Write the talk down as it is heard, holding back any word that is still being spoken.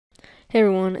Hey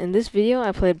everyone, in this video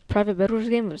I played private Bedwars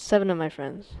game with 7 of my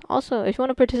friends. Also, if you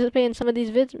want to participate in some of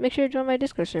these vids, make sure to join my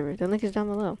Discord server. The link is down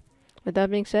below. With that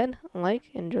being said, like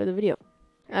and enjoy the video.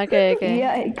 Okay.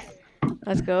 Yikes.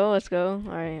 Let's go.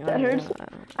 Alright. That hurts.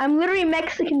 I'm literally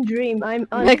Mexican Dream. I'm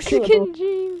Mexican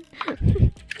Dream.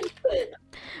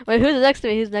 Wait, who's next to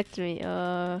me?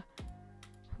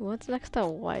 What's next to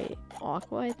white?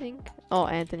 Aqua, I think? Oh,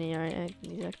 Anthony. Alright,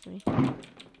 Anthony's next to me.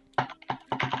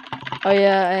 Oh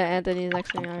yeah, Anthony's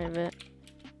next to me. Alright, bet.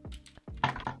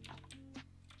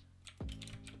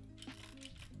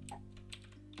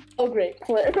 Oh great,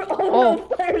 Claire. Oh no,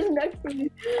 Claire's next to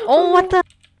me. Oh, what the?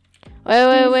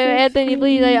 Wait, Anthony,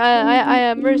 please.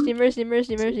 I mercy, please.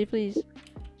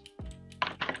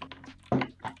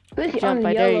 Jump,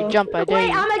 I dare you. Jump, I dare you.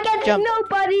 Wait, I'm against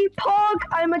nobody. Pog,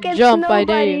 I'm against Jump, nobody. I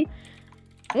dare you.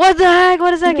 What the heck?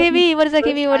 What is that KB? What is your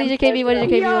KB?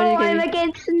 Yo, I'm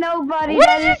against nobody.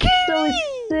 That is so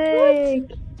sick.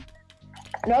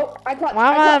 Nope, I caught.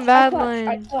 Why am I on bad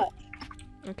line?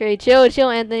 Okay, chill,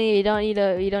 Anthony. You don't need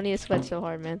to sweat so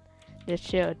hard, man. Just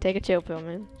chill. Take a chill pill,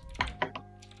 man.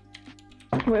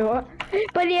 Wait, what?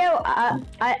 But yo, I'm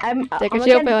Take a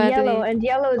chill pill, Anthony. Yellow, and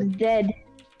yellow is dead.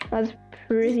 That's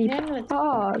pretty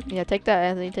hard. Yeah, take that,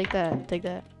 Anthony. Take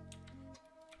that.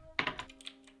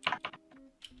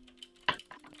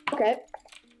 Okay.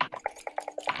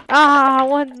 Ah,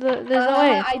 what the? There's no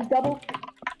way. I double.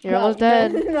 You're almost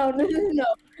dead. No.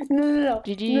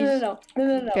 GG's. No.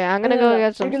 Okay, I'm gonna go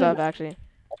get some stuff, actually.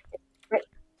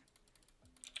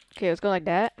 Okay, let's go like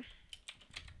that.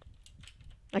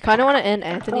 I kind of want to end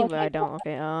Anthony, but I don't.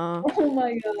 Okay, Oh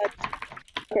my god.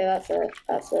 Okay, that's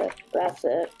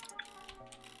it.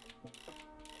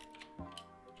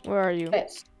 Where are you? Okay,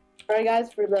 sorry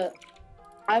guys for the...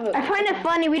 I find it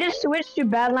funny, we just switched to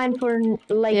Badline for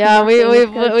like... Yeah,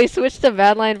 we switched to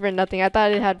Badline for nothing. I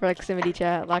thought it had proximity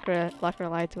chat. Laqra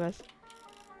lied to us.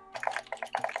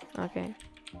 Okay.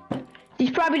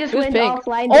 He's probably just Who's went pink?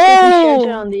 offline Oh!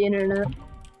 to on the internet.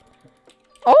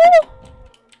 Oh!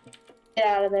 Get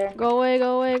out of there. Go away.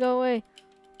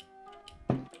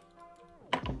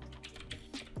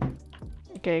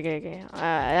 Okay.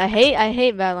 I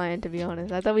hate Badline, to be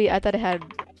honest. I thought it had.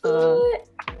 What?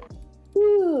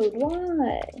 Dude,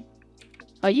 why?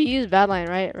 Oh, you use Badline,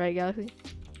 right, Galaxey?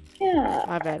 Yeah.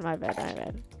 My bad. I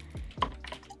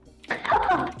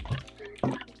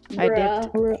Bruh.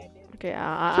 dipped. Okay,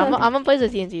 I'm gonna place the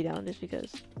TNT down just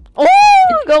because. Oh!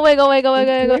 Go away. Go away.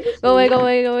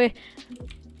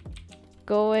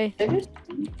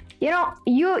 You know,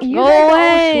 you Go guys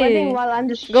away. are sweating while I'm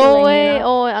just Go chilling, away. you know?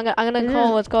 Oh, I'm gonna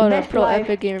call what's called a Best pro life.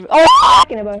 epic game. Oh!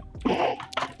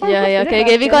 Yeah.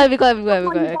 Okay. Be quiet.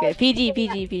 Okay. PG.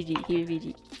 Keep it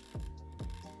PG.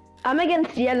 I'm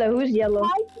against yellow. Who's yellow?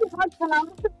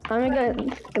 I'm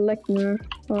against Glecknor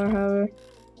or however.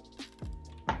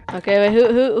 Okay, wait,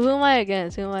 who am I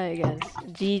against?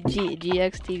 gxtvz.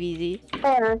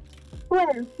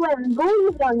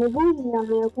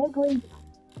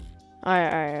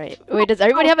 Alright. Wait, does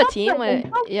everybody have a team? Wait,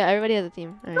 yeah, everybody has a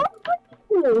team. Alright.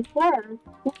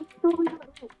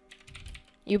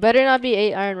 You better not be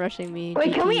 8 iron rushing me.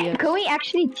 Wait, can GTX. we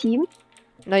actually team?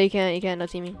 No, you can't, no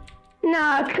teaming.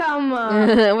 Nah, come on.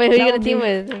 Wait, who are you gonna team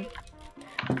with?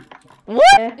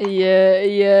 What?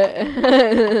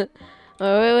 Yeah.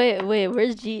 Oh, wait,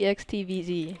 where's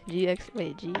gxtvz?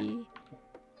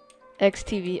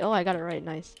 gxtv. Oh, I got it right,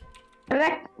 nice.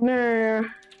 Glecknor.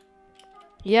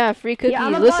 Yeah, free cookies. Yeah,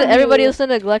 Everybody listen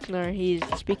to Glecknor. He's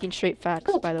speaking straight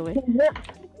facts, by the way.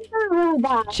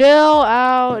 Chill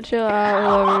out,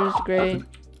 whoever's great.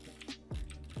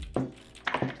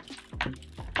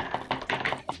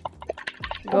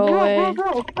 Go away.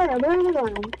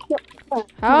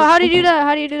 How do you do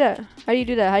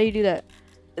that?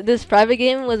 This private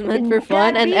game was meant for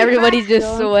fun, and everybody's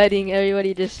just sweating.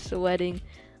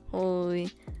 Holy.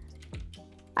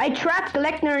 I trapped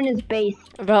Glecknor in his base.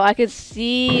 Bro, I could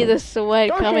see the sweat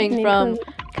Don't coming hit me, from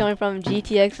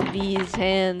GTXV's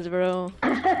hands, bro.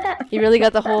 He really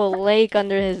got the whole lake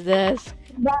under his desk.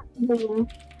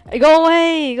 Go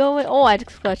away. Oh, I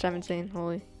just clutched. I'm insane.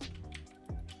 Holy.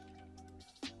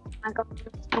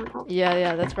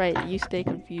 Yeah, that's right. You stay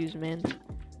confused, man.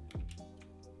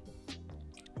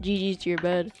 GG's to your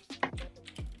bed.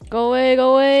 Go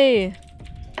away.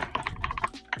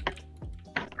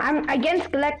 I'm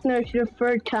against Glecknor for the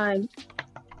 3rd time.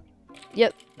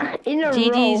 Yep. In a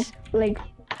GG's. row. Like.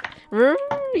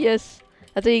 Yes.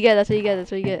 That's what you get.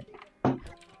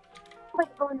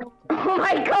 Oh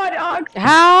my god, Ox!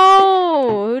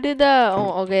 How? Who did that?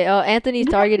 Oh, okay. Oh, Anthony's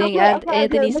targeting.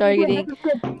 Anthony's targeting.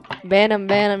 Ban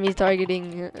him. He's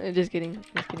targeting. Just kidding.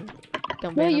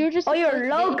 Don't No, ban him. you're just. Oh, you're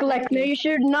low, Glecknor. You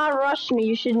should not rush me.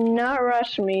 You should not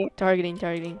rush me. Targeting.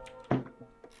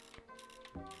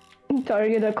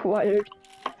 Target acquired.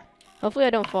 Hopefully I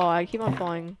don't fall. I keep on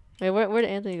falling. Wait, where did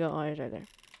Anthony go? Oh, he's right there.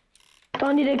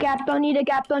 Don't need a gap, don't need a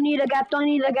gap, don't need a gap, don't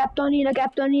need a gap, don't need a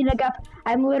gap, don't need a gap.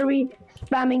 I'm literally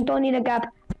spamming, don't need a gap.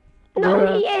 No,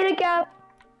 Bruh. he ate a gap.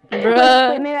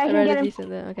 Bruh. Wait, maybe I can get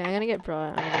him. Okay, I'm gonna get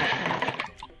bro.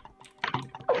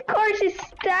 Of course, he's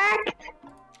stacked.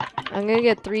 I'm gonna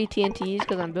get 3 TNTs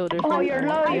because I'm built different. Oh, you're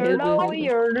low, you're low,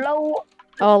 you're low.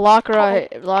 Oh, Laqra.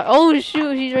 Oh,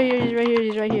 shoot, he's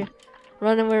right here.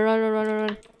 Run away,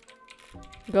 run.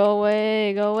 Go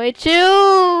away.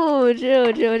 Chill.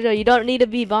 You don't need to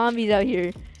be bombies out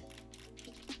here.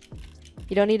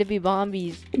 You don't need to be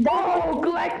bombies. No,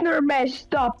 Glecknor mesh,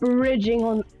 stop ridging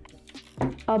on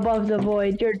above the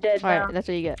void. You're dead now. Alright, that's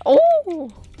what you get. Oh!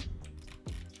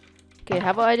 Okay,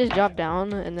 how about I just drop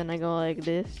down and then I go like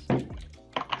this?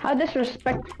 How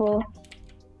disrespectful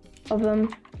of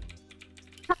them.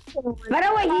 By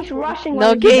the way, he's rushing.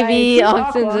 No, KB,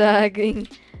 Oxwn's Oxwn's hacking.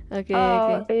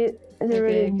 Okay. Is it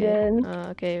really dead?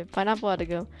 Okay, pineapple had to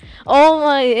go. Oh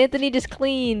my, Anthony just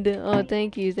cleaned. Oh,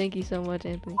 thank you so much,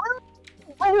 Anthony.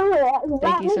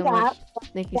 Thank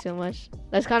you so much.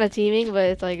 That's kind of teaming, but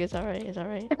it's like it's alright.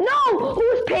 No,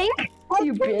 who's pink?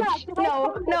 You bitch.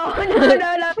 No.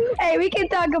 Hey, we can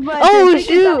talk about. Oh this.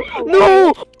 shoot!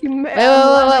 No!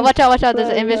 Wait, watch out! There's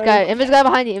an Bro. Invis guy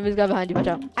behind you. Watch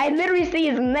out! I literally see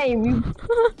his name.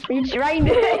 You trying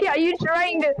to? Are you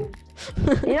trying to?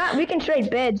 You know, we can trade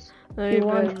beds.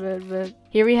 Bet.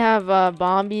 Here we have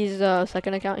𝘚𝘐𝘃𝑠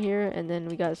second account here, and then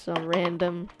we got some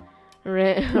random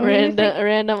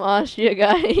Austria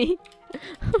guy.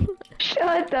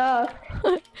 Shut up.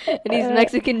 And he's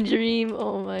Mexican Dream.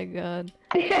 Oh my god.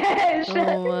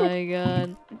 Oh my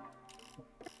god.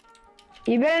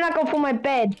 You better not go for my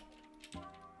bed.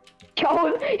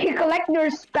 Yo, Glecknor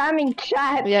spamming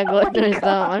chat. Yeah, Glecknor's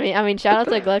dumb. I mean, shout out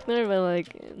to Glecknor, but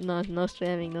like, no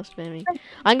spamming.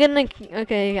 I'm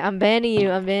banning you.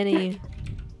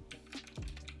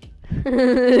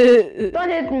 Don't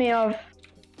hit me off.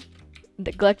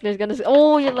 The Glecknor's gonna say,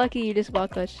 oh, you're lucky. You just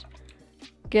block clutch.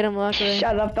 Get him, Laqra.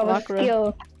 Shut up. That was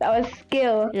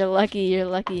skill. You're lucky.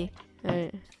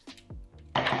 Alright.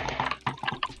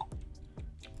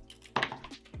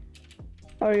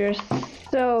 Oh, you're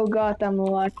so goddamn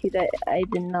lucky that I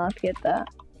did not get that.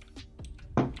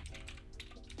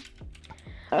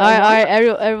 Alright,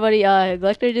 everybody,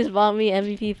 Glecknor just bought me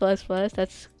MVP++.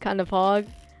 That's kind of hog.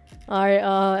 Alright,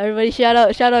 everybody shout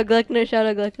out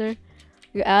Glecknor.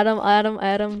 You add him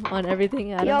on everything.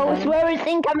 Yo, swear is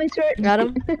incoming, swear.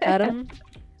 Add him.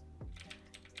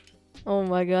 Oh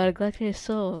my god, Glecknor is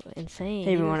so insane.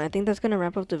 Hey everyone, I think that's gonna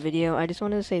wrap up the video. I just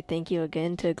wanted to say thank you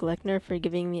again to Glecknor for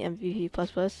giving me MVP++.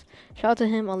 Shout out to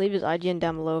him. I'll leave his IGN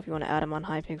down below if you want to add him on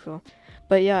hypixel.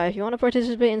 But yeah, if you want to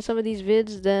participate in some of these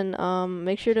vids, then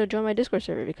make sure to join my Discord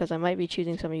server because I might be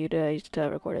choosing some of you guys to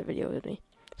record a video with me.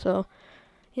 So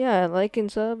yeah, like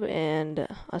and sub, and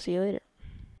I'll see you later.